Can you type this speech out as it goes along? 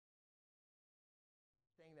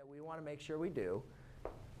we want to make sure we do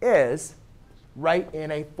is write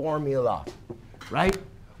in a formula, right?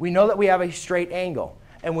 We know that we have a straight angle.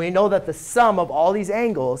 And we know that the sum of all these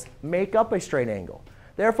angles make up a straight angle.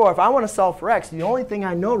 Therefore, if I want to solve for x, the only thing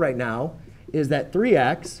I know right now is that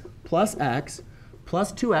 3x plus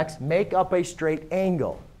 2x make up a straight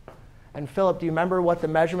angle. And Philip, do you remember what the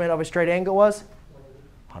measurement of a straight angle was?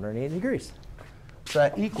 180 degrees. So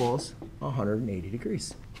that equals 180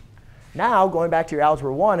 degrees. Now, going back to your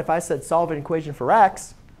Algebra 1, if I said solve an equation for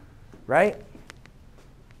x, right?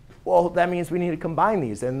 Well, that means we need to combine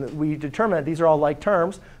these. And we determine that these are all like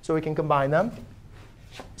terms, so we can combine them.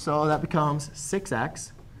 So that becomes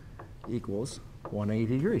 6x equals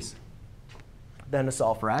 180 degrees. Then to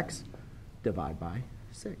solve for x, divide by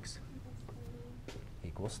 6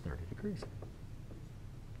 equals 30 degrees.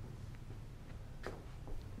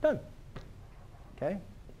 Done. OK?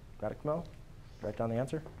 Got it, Camille? Write down the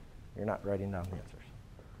answer? You're not writing down the answers.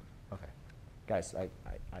 OK. Guys,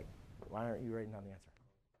 why aren't you writing down the answer?